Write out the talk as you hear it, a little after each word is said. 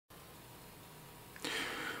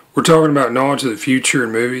We're talking about knowledge of the future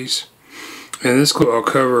in movies. In this clip, I'll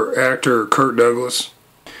cover actor Kirk Douglas.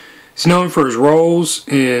 He's known for his roles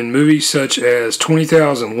in movies such as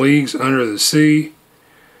 20,000 Leagues Under the Sea,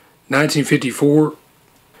 1954,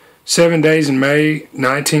 7 Days in May,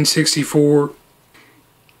 1964.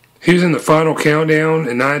 He was in The Final Countdown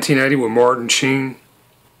in 1980 with Martin Sheen.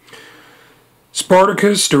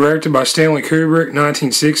 Spartacus, directed by Stanley Kubrick,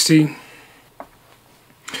 1960.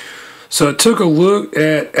 So I took a look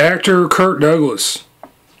at actor Kirk Douglas.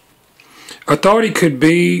 I thought he could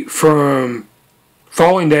be from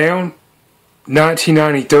Falling Down,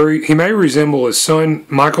 1993. He may resemble his son,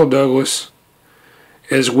 Michael Douglas,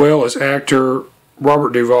 as well as actor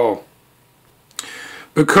Robert Duvall.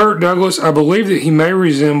 But Kirk Douglas, I believe that he may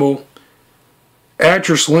resemble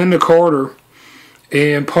actress Lynda Carter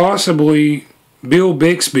and possibly Bill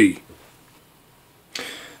Bixby.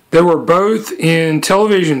 They were both in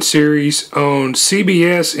television series on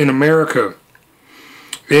CBS in America.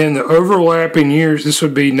 In the overlapping years, this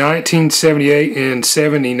would be 1978 and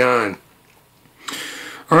 79.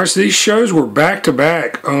 Alright, so these shows were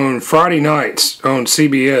back-to-back on Friday nights on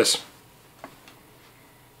CBS.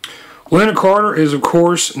 Lynda Carter is, of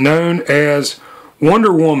course, known as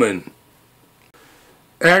Wonder Woman.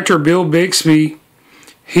 Actor Bill Bixby,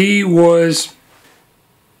 he was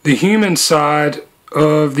the human side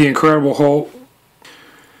of the Incredible Hulk.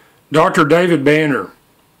 Dr. David Banner.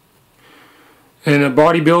 And the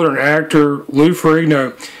bodybuilder and actor Lou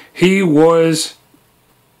Ferrigno, he was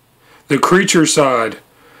the creature side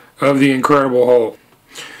of the Incredible Hulk.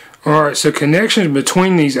 Alright, so connections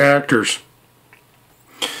between these actors.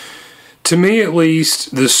 To me, at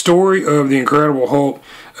least, the story of the Incredible Hulk,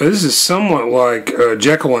 this is somewhat like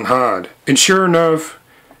Jekyll and Hyde. And sure enough,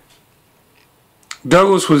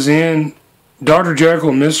 Douglas was in Dr. Jekyll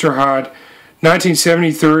and Mr. Hyde,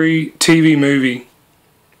 1973 TV movie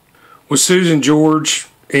with Susan George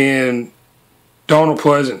and Donald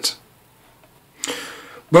Pleasence.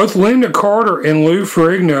 Both Lynda Carter and Lou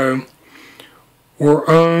Ferrigno were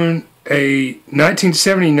on a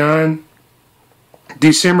 1979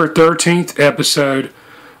 December 13th episode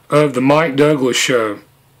of The Mike Douglas Show.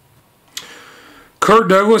 Kirk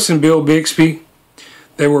Douglas and Bill Bixby,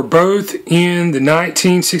 they were both in the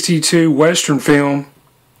 1962 Western film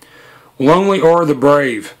Lonely Are the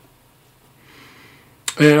Brave.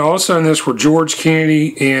 And also in this were George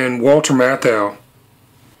Kennedy and Walter Matthau.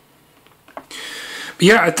 But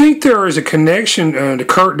yeah, I think there is a connection to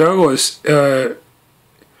Kirk Douglas and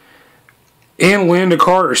Lynda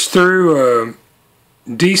Carter through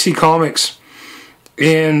DC Comics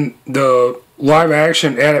and the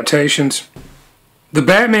live-action adaptations. The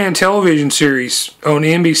Batman television series on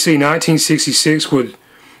NBC 1966 with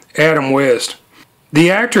Adam West. The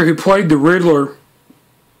actor who played the Riddler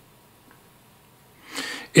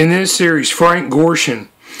in this series, Frank Gorshin,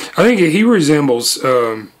 I think he resembles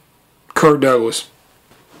Kirk Douglas.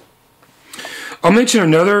 I'll mention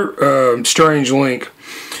another strange link.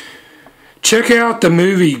 Check out the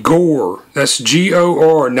movie Gore. That's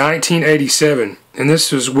G-O-R, 1987. And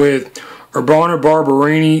this was with Urbana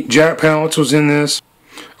Barberini. Jack Palance was in this.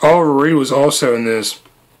 Oliver Reed was also in this.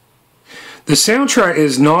 The soundtrack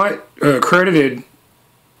is not credited,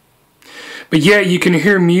 but yeah, you can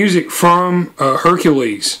hear music from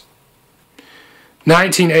Hercules,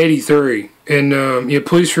 1983. And yeah,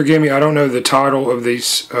 please forgive me, I don't know the title of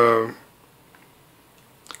these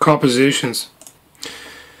compositions.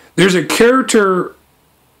 There's a character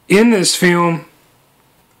in this film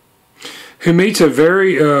who meets a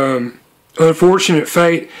very unfortunate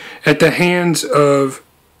fate at the hands of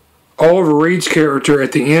Oliver Reed's character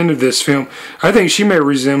at the end of this film. I think she may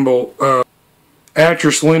resemble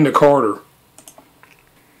actress Lynda Carter.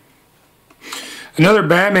 Another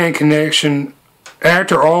Batman connection,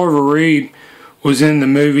 actor Oliver Reed was in the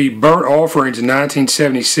movie Burnt Offerings in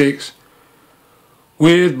 1976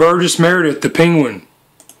 with Burgess Meredith, the Penguin.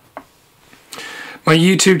 My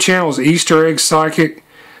YouTube channel is Easter Egg Psychic.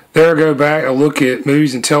 There I go back, I look at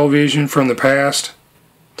movies and television from the past.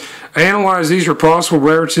 I analyze these for possible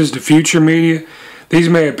references to future media. These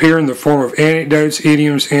may appear in the form of anecdotes,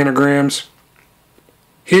 idioms, anagrams,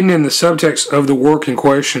 hidden in the subtext of the work in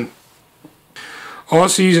question. I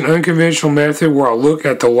also use an unconventional method where I look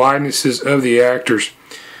at the likenesses of the actors.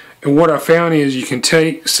 And what I found is you can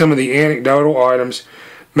take some of the anecdotal items,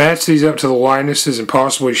 match these up to the likenesses, and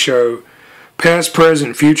possibly show past,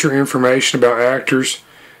 present, future information about actors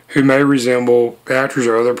who may resemble actors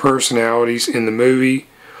or other personalities in the movie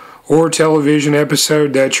or television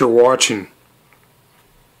episode that you're watching.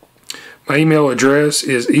 My email address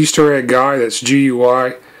is eastereggguy, that's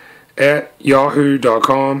G-U-Y,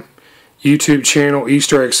 @yahoo.com. YouTube channel,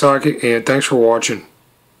 Easter Egg Psychic, and thanks for watching.